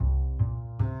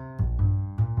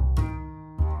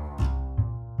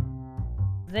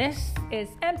This is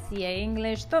MCA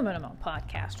English, the Minimum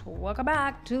Podcast. Welcome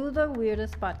back to the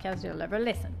weirdest podcast you'll ever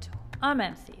listen to. I'm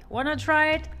MC. Wanna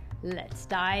try it? Let's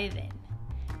dive in.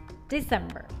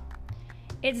 December.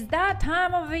 It's that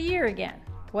time of the year again,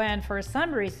 when for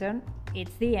some reason,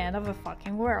 it's the end of the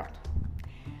fucking world.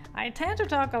 I tend to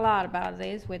talk a lot about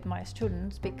this with my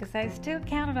students because I still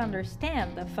cannot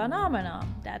understand the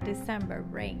phenomenon that December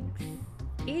brings.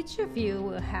 Each of you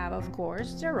will have, of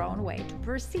course, their own way to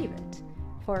perceive it.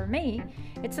 For me,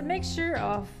 it's a mixture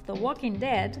of The Walking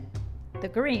Dead, The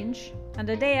Grinch, and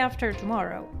The Day After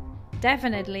Tomorrow.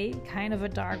 Definitely kind of a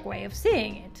dark way of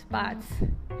seeing it, but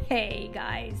hey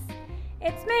guys,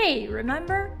 it's me,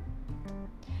 remember?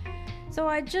 So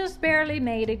I just barely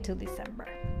made it to December.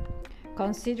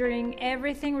 Considering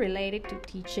everything related to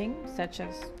teaching, such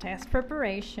as test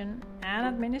preparation and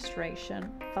administration,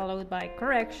 followed by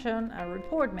correction and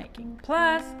report making,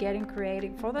 plus getting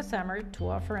creative for the summer to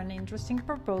offer an interesting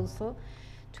proposal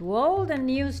to all the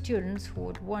new students who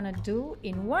would want to do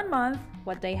in 1 month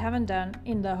what they haven't done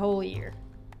in the whole year.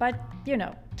 But,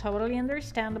 totally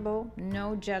understandable,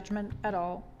 no judgment at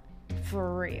all.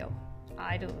 For real,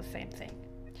 I do the same thing.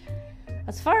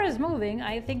 As far as moving,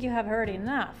 I think you have heard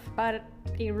enough, but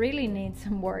it really needs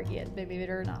some work yet, believe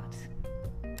it or not.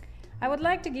 I would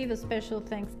like to give a special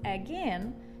thanks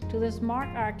again to the smart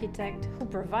architect who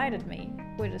provided me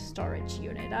with a storage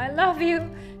unit. I love you.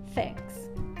 Thanks.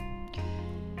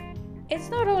 It's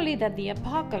not only that the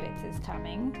apocalypse is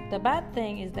coming, the bad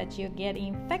thing is that you get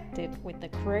infected with the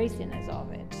craziness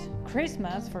of it.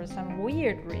 Christmas, for some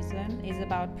weird reason, is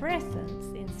about presents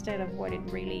instead of what it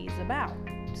really is about.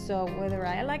 So whether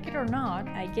I like it or not,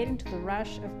 I get into the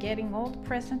rush of getting all the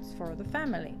presents for the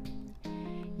family.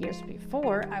 Years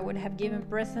before, I would have given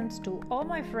presents to all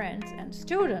my friends and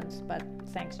students, but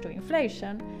thanks to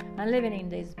inflation and living in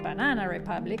this banana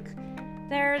republic,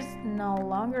 there's no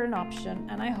longer an option,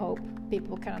 and I hope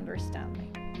people can understand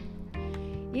me.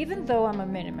 Even though I'm a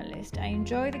minimalist, I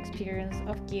enjoy the experience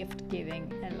of gift giving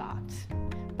a lot,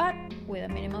 but with a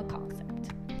minimal concept.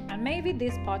 And maybe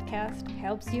this podcast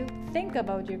helps you think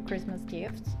about your Christmas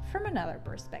gifts from another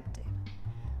perspective.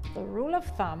 The rule of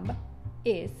thumb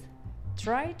is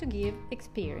try to give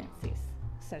experiences,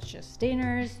 such as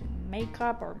dinners,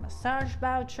 makeup or massage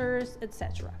vouchers,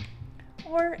 etc.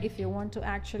 Or if you want to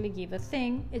actually give a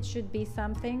thing, it should be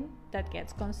something that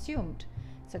gets consumed,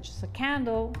 such as a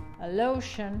candle, a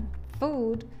lotion,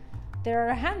 food. There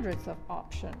are hundreds of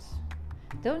options.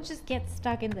 Don't just get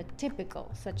stuck in the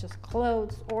typical, such as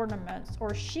clothes, ornaments, or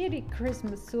shitty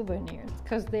Christmas souvenirs,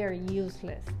 because they're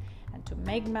useless. And to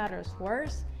make matters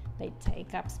worse, they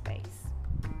take up space.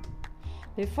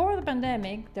 Before the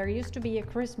pandemic, there used to be a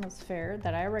Christmas fair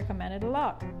that I recommended a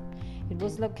lot. It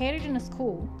was located in a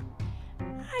school.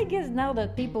 I guess now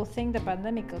that people think the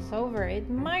pandemic is over, it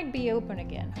might be open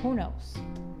again, who knows?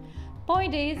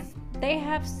 Point is, they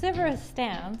have several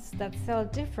stands that sell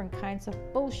different kinds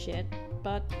of bullshit,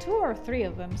 but 2 or 3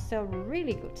 of them sell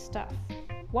really good stuff.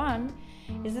 One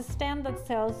is a stand that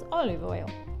sells olive oil,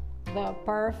 the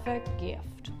perfect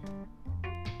gift.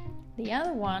 The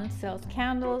other one sells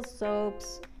candles,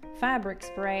 soaps, fabric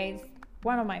sprays,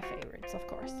 one of my favorites, of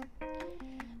course.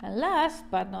 And last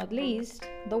but not least,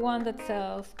 the one that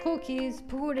sells cookies,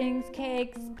 puddings,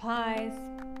 cakes, pies,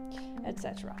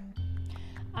 etc.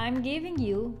 I'm giving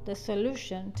you the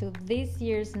solution to this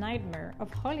year's nightmare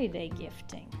of holiday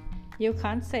gifting. You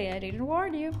can't say I didn't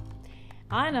warn you.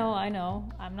 I know,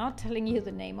 I'm not telling you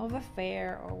the name of a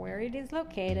fair or where it is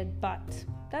located, but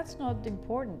that's not the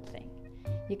important thing.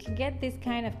 You can get this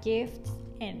kind of gifts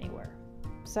anywhere.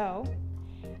 So,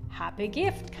 happy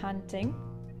gift hunting!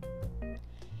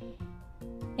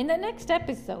 In the next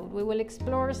episode, we will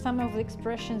explore some of the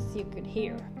expressions you could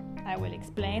hear. I will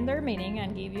explain their meaning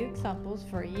and give you examples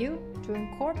for you to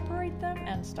incorporate them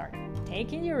and start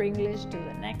taking your English to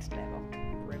the next level.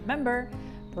 Remember,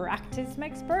 practice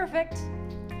makes perfect.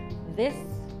 This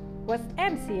was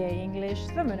MCA English,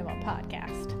 the Minimum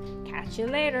Podcast. Catch you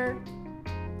later.